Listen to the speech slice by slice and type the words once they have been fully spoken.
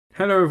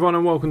Hello everyone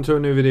and welcome to a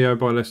new video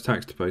by Less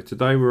Tax to Pay.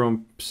 Today we're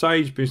on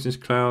Sage Business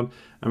Cloud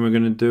and we're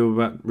going to do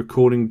about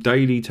recording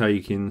daily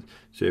takings.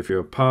 So if you're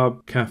a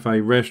pub,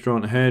 cafe,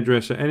 restaurant,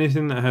 hairdresser,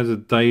 anything that has a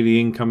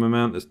daily income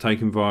amount that's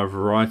taken via a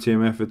variety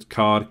of methods,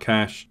 card,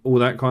 cash, all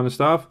that kind of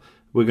stuff,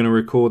 we're going to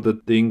record the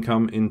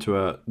income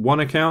into one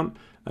account,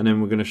 and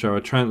then we're going to show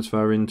a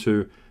transfer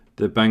into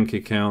the bank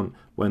account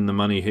when the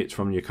money hits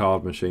from your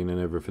card machine and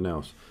everything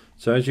else.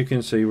 So as you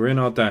can see, we're in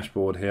our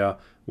dashboard here.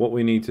 What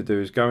we need to do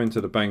is go into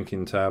the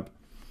banking tab.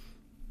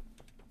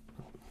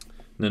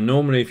 Now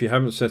normally if you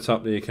haven't set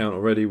up the account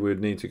already, we'd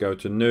need to go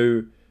to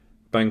new,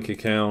 bank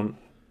account,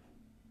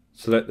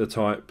 select the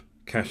type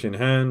cash in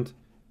hand,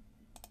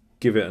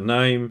 give it a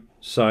name,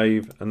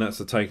 save, and that's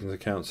the takings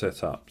account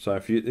set up. So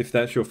if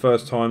that's your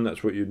first time,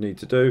 that's what you'd need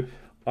to do.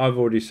 I've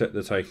already set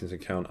the takings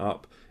account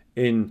up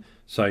in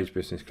Sage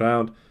Business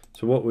Cloud.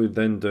 So what we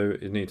then do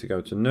is need to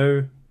go to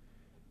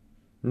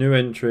new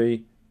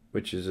entry,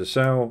 which is a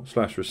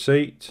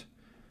sale/receipt.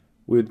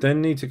 We'd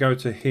then need to go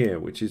to here,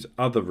 which is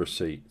other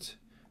receipt,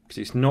 because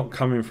it's not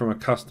coming from a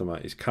customer,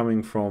 it's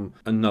coming from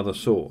another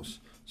source.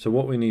 So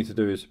what we need to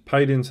do is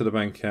paid into the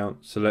bank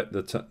account, select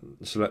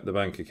the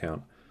bank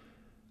account,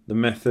 the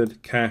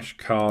method, cash,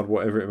 card,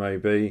 whatever it may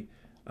be,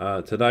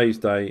 today's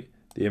date,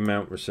 the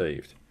amount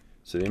received.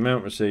 So the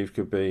amount received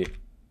could be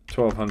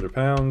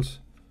 £1,200.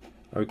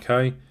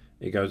 Okay,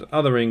 it goes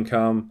other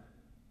income,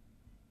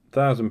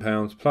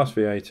 £1,000 plus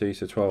VAT,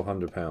 so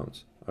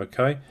 £1,200.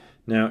 Okay,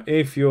 now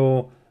if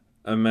your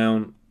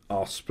amount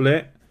are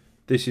split,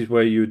 this is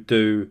where you would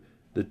do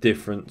the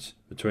difference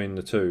between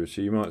the two.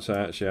 So you might say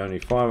actually only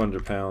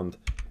 £500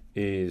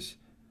 is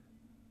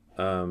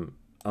under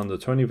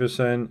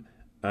 20%,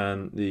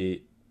 and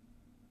the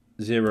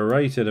zero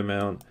rated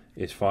amount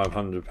is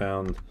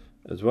 £500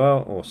 as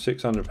well, or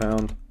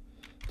 £600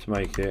 to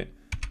make it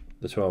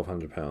the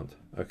 £1,200.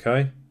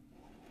 Okay.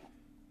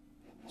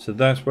 So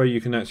that's where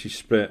you can actually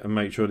split and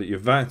make sure that your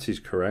VAT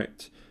is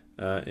correct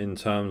in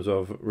terms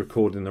of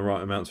recording the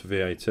right amounts of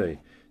VAT.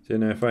 So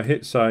now if I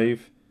hit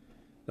save,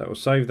 that will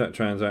save that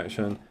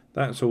transaction.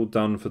 That's all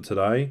done for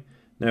today.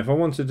 Now if I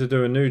wanted to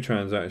do a new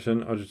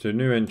transaction, I'll just do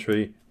new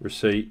entry,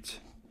 receipt,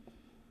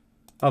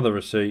 other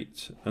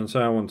receipt, and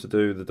say I want to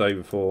do the day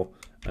before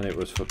and it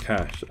was for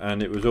cash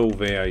and it was all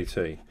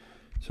VAT.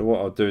 So what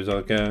I'll do is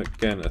I'll go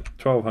again at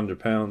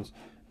 £1,200,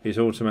 it's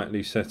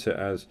automatically set it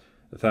as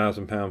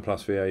 £1,000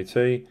 plus VAT.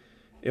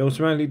 It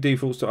automatically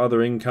defaults to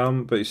other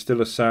income, but it's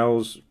still a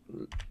sales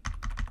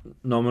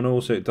nominal,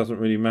 so it doesn't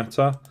really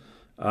matter.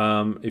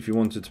 If you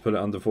wanted to put it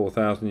under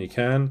 4,000, you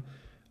can.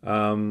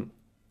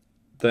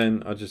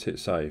 Then I just hit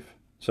save.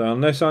 So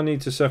unless I need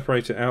to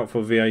separate it out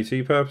for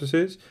VAT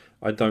purposes,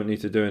 I don't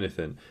need to do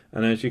anything.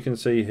 And as you can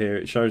see here,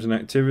 it shows an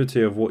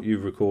activity of what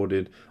you've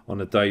recorded on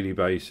a daily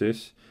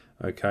basis.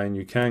 Okay, and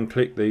you can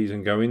click these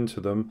and go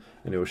into them,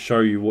 and it will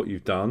show you what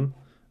you've done.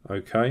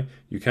 Okay,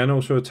 you can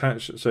also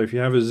attach, so if you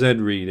have a Z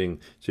reading,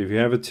 so if you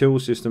have a till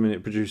system and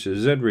it produces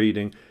a Z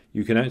reading,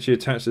 you can actually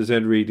attach the Z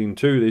reading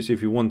to this if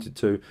you wanted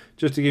to,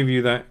 just to give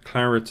you that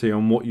clarity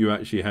on what you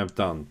actually have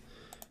done.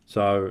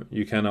 So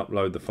you can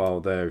upload the file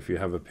there if you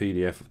have a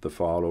PDF of the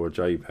file or a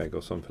JPEG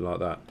or something like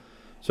that.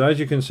 So as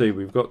you can see,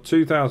 we've got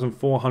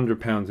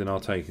 £2,400 in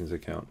our takings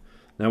account.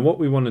 Now what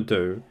we want to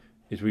do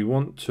is we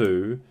want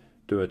to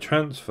do a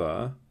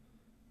transfer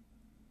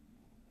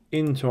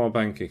into our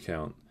bank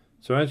account.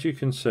 So as you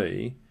can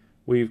see,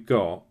 we've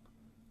got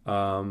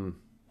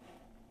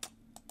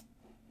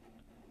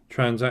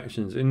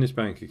transactions in this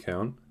bank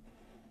account.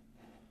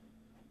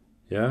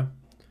 Yeah.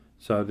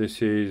 So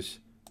this is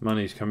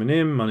money's coming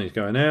in, money's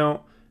going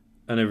out,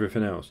 and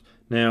everything else.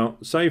 Now,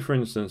 say for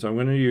instance, I'm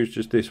going to use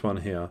just this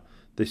one here.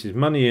 This is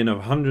money in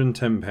of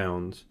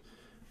 £110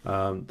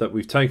 that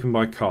we've taken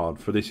by card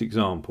for this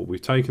example.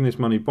 We've taken this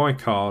money by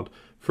card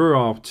through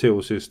our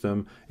till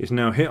system. It's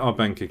now hit our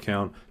bank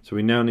account, so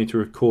we now need to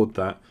record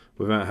that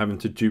without having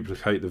to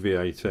duplicate the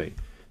VAT.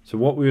 So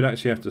what we would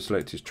actually have to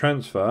select is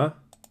transfer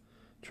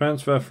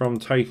from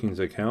takings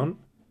account.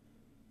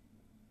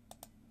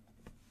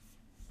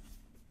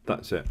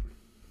 That's it.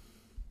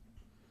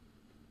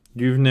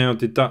 You've now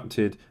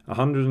deducted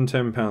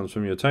 £110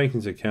 from your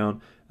takings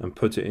account and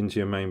put it into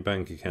your main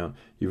bank account.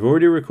 You've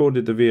already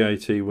recorded the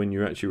VAT when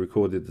you actually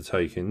recorded the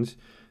takings.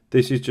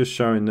 This is just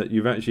showing that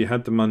you've actually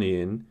had the money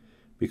in,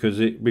 because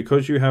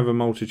you have a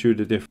multitude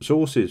of different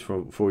sources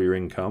for your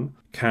income,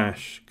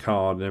 cash,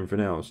 card, and everything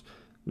else.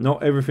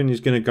 Not everything is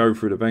going to go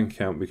through the bank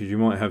account, because you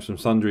might have some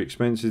sundry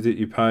expenses that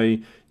you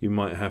pay. You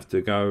might have to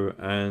go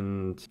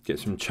and get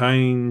some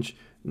change.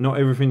 Not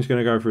everything's going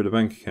to go through the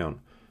bank account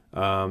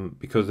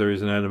because there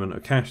is an element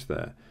of cash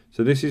there.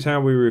 So this is how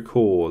we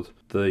record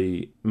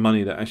the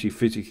money that actually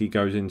physically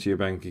goes into your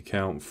bank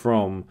account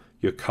from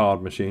your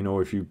card machine,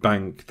 or if you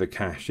bank the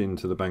cash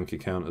into the bank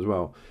account as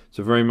well.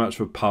 So very much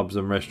for pubs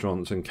and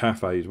restaurants and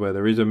cafes where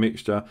there is a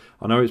mixture.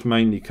 I know it's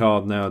mainly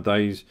card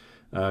nowadays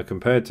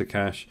compared to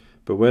cash,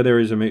 but where there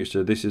is a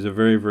mixture, this is a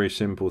very, very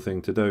simple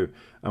thing to do.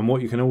 And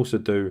what you can also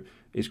do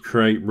is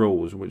create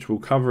rules, which we'll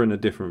cover in a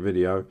different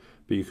video,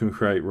 but you can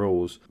create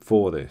rules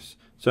for this.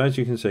 So as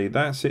you can see,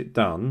 that's it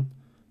done.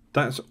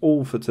 That's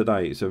all for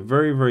today. It's a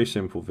very, very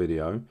simple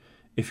video.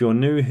 If you're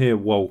new here,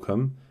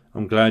 welcome.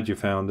 I'm glad you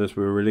found us.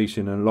 We're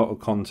releasing a lot of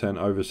content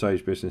over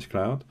Sage Business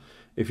Cloud.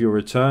 If you're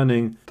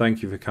returning,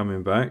 thank you for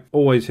coming back.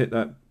 Always hit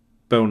that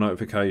bell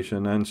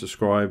notification and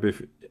subscribe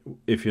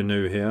if you're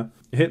new here.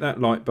 Hit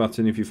that like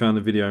button if you found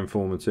the video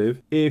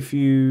informative. If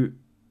you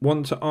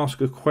want to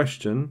ask a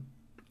question,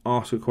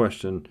 ask a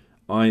question.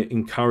 I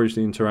encourage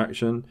the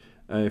interaction.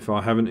 If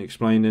I haven't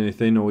explained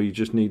anything or you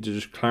just need to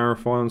just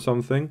clarify on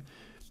something,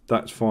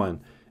 that's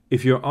fine.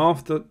 If you're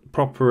after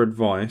proper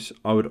advice,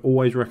 I would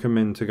always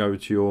recommend to go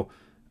to your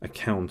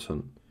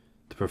accountant,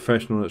 the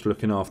professional that's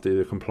looking after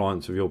the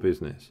compliance of your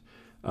business.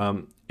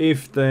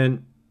 If they're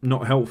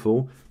not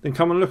helpful, then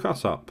come and look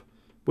us up.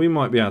 We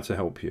might be able to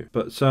help you,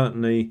 but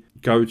certainly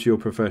go to your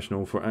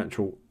professional for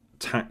actual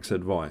tax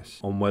advice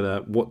on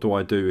what do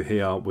I do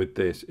here with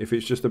this. If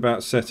it's just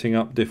about setting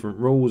up different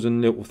rules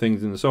and little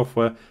things in the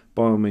software,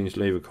 by all means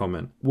leave a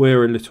comment.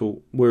 We're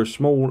a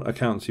small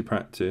accountancy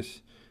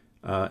practice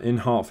in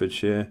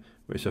Hertfordshire.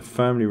 It's a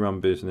family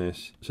run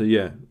business. So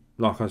yeah,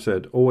 like I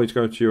said, always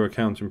go to your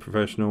accounting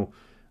professional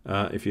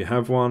if you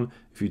have one.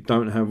 If you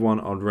don't have one,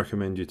 I'd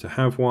recommend you to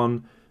have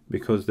one,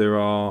 because you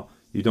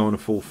don't want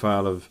to fall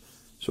foul of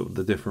sort of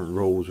the different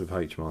rules with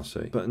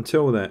HMRC. But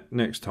until that,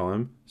 next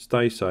time,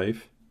 stay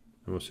safe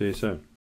and we'll see you soon.